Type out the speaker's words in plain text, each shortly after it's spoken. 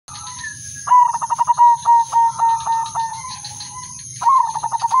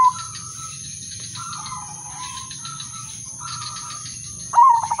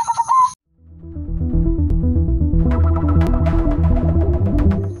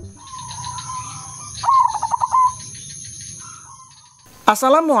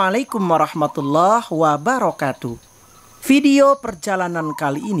Assalamualaikum warahmatullahi wabarakatuh. Video perjalanan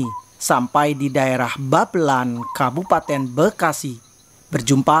kali ini sampai di daerah Babelan, Kabupaten Bekasi.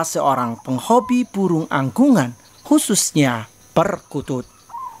 Berjumpa seorang penghobi burung anggungan, khususnya perkutut.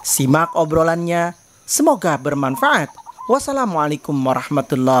 Simak obrolannya, semoga bermanfaat. Wassalamualaikum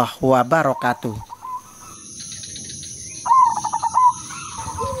warahmatullahi wabarakatuh.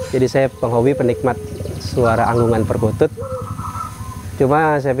 Jadi saya penghobi penikmat suara anggungan perkutut.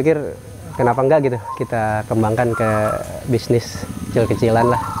 Cuma saya pikir kenapa enggak gitu kita kembangkan ke bisnis kecil-kecilan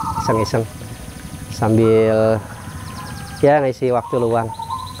lah, iseng-iseng sambil ya ngisi waktu luang.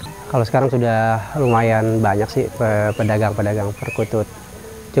 Kalau sekarang sudah lumayan banyak sih pedagang-pedagang perkutut.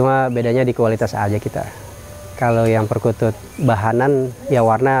 Cuma bedanya di kualitas aja kita. Kalau yang perkutut bahanan ya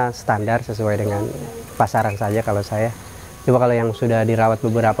warna standar sesuai dengan pasaran saja kalau saya. Coba kalau yang sudah dirawat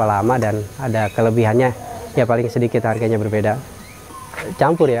beberapa lama dan ada kelebihannya ya paling sedikit harganya berbeda.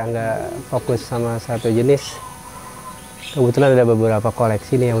 Campur ya, nggak fokus sama satu jenis. Kebetulan ada beberapa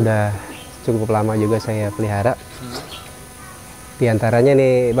koleksi nih yang udah cukup lama juga saya pelihara. Di antaranya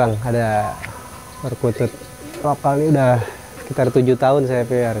nih Bang, ada perkutut lokal ini udah sekitar 7 tahun saya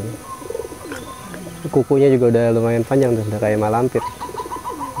pelihara. Kukunya juga udah lumayan panjang tuh, udah kayak malampir.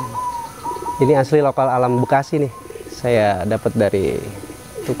 Ini asli lokal alam Bekasi nih. Saya dapat dari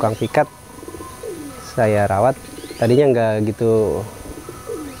tukang pikat. Saya rawat. Tadinya nggak gitu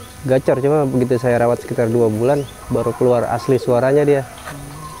gacor, cuma begitu saya rawat sekitar 2 bulan baru keluar asli suaranya dia.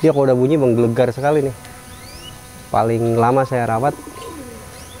 Dia kalau udah bunyi menggelegar sekali nih. Paling lama saya rawat.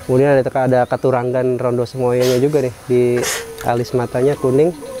 Kemudian ada keturangan rondo semuanya juga nih di alis matanya kuning.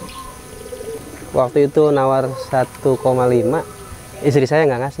 Waktu itu nawar 1,5. Istri saya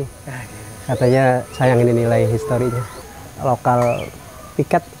nggak ngasih. Katanya sayang ini nilai historinya. Lokal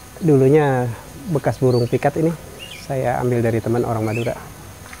pikat dulunya bekas burung pikat ini saya ambil dari teman orang Madura.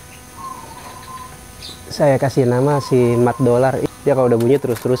 Saya kasih nama si Mat Dolar. Dia kalau udah bunyi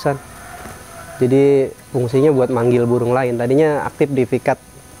terus-terusan. Jadi fungsinya buat manggil burung lain. Tadinya aktif di pikat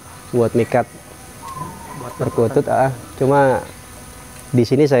buat mikat perkutut. Cuma di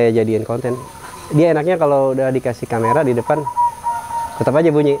sini saya jadiin konten. Dia enaknya kalau udah dikasih kamera di depan tetap aja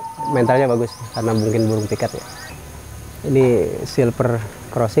bunyi. Mentalnya bagus karena mungkin burung pikat ya. Ini silver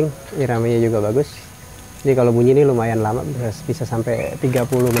krosing, iramanya juga bagus. Jadi kalau bunyi ini lumayan lama, bisa sampai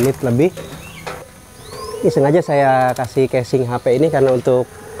 30 menit lebih. Ini sengaja saya kasih casing HP ini karena untuk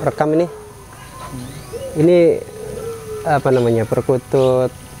rekam ini. Ini apa namanya, perkutut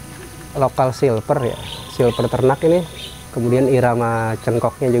lokal silver ya, silver ternak ini. Kemudian irama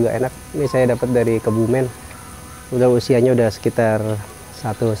cengkoknya juga enak. Ini saya dapat dari Kebumen. Udah usianya udah sekitar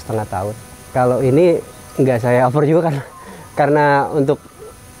 1,5 tahun. Kalau ini nggak saya over juga kan, karena untuk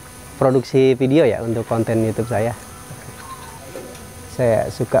produksi video ya, untuk konten YouTube saya. Saya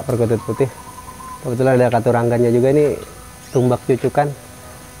suka perkutut putih. Kebetulan ada katuranggannya juga, ini tumbak cucukan.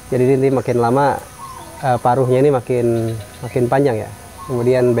 Jadi ini makin lama paruhnya ini makin panjang ya.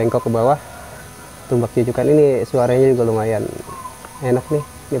 Kemudian bengkok ke bawah, tumbak cucukan. Ini suaranya juga lumayan enak nih.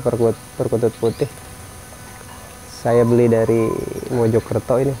 Ini perkutut putih. Saya beli dari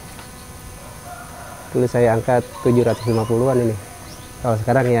Mojokerto ini. Dulu saya angkat 750-an ini. Kalau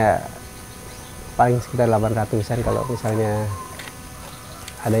sekarang ya paling sekitar 800-an kalau misalnya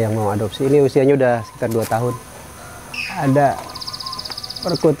ada yang mau adopsi. Ini usianya udah sekitar 2 tahun. Ada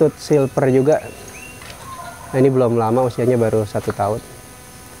perkutut silver juga. Nah, ini belum lama, usianya baru 1 tahun.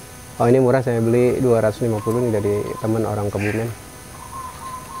 Oh, ini murah, saya beli 250 nih dari teman orang Kebumen.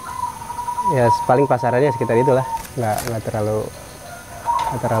 Ya paling pasarannya sekitar itulah, nggak terlalu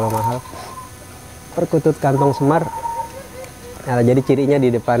mahal. Perkutut kantong semar. Nah, jadi cirinya di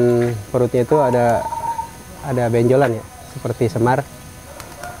depan perutnya itu ada benjolan ya, seperti semar.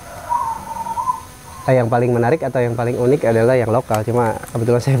 Yang paling menarik atau yang paling unik adalah yang lokal. Cuma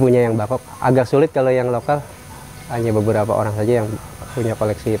kebetulan saya punya yang bakok. Agak sulit kalau yang lokal, hanya beberapa orang saja yang punya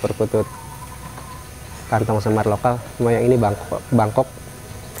koleksi perkutut kantong semar lokal. Cuma yang ini Bangkok.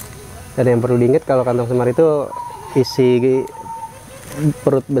 Dan yang perlu diingat kalau kantong semar itu isi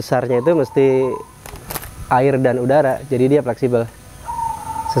perut besarnya itu mesti air dan udara, jadi dia fleksibel.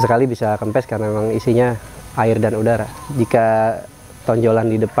 Sesekali bisa kempes karena memang isinya air dan udara. Jika tonjolan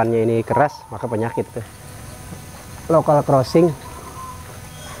di depannya ini keras, maka penyakit tuh. Lokal crossing,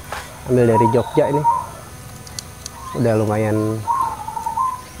 ambil dari Jogja ini. Udah lumayan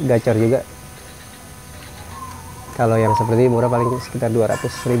gacor juga. Kalau yang seperti ini murah, paling sekitar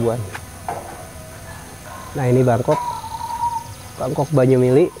 200 ribuan. Nah, ini Bangkok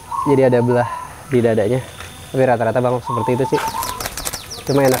Banyumili, jadi ada belah di dadanya. Tapi rata-rata Bangkok seperti itu sih.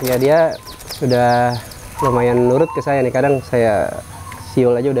 Cuma enaknya dia sudah lumayan nurut ke saya nih. Kadang saya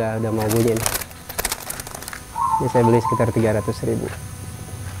siul aja udah mau bunyi nih. Ini saya beli sekitar 300.000.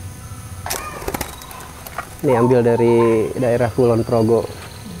 Ini ambil dari daerah Kulon Progo,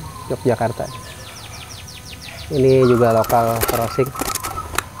 Yogyakarta. Ini juga lokal krosing.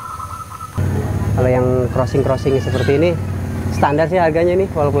 Kalau yang krosing seperti ini standar sih harganya nih,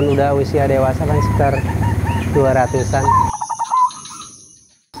 walaupun udah usia dewasa kan sekitar 200-an.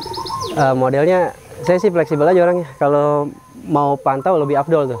 Modelnya saya sih fleksibel aja orangnya. Kalau mau pantau lebih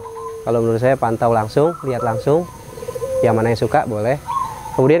afdol tuh. Kalau menurut saya pantau langsung, lihat langsung. Yang mana yang suka boleh.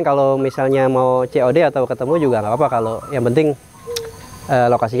 Kemudian kalau misalnya mau COD atau ketemu juga nggak apa-apa. Kalau yang penting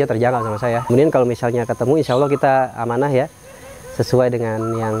lokasinya terjangkau sama saya. Kemudian kalau misalnya ketemu, insya Allah kita amanah ya, sesuai dengan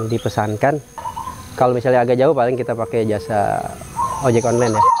yang dipesankan. Kalau misalnya agak jauh, paling kita pakai jasa ojek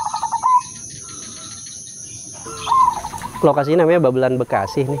online ya. Lokasinya namanya Babelan,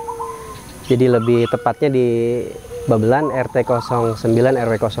 Bekasi nih. Jadi lebih tepatnya di Babelan, RT 09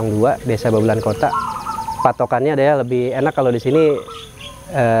 RW 02, Desa Babelan Kota. Patokannya ada lebih enak kalau di sini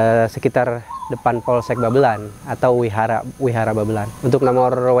sekitar depan Polsek Babelan atau Wihara Babelan. Untuk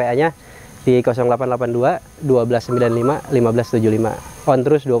nomor WA-nya di 0882 1295 1575. On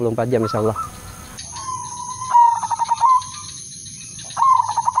terus 24 jam insya Allah.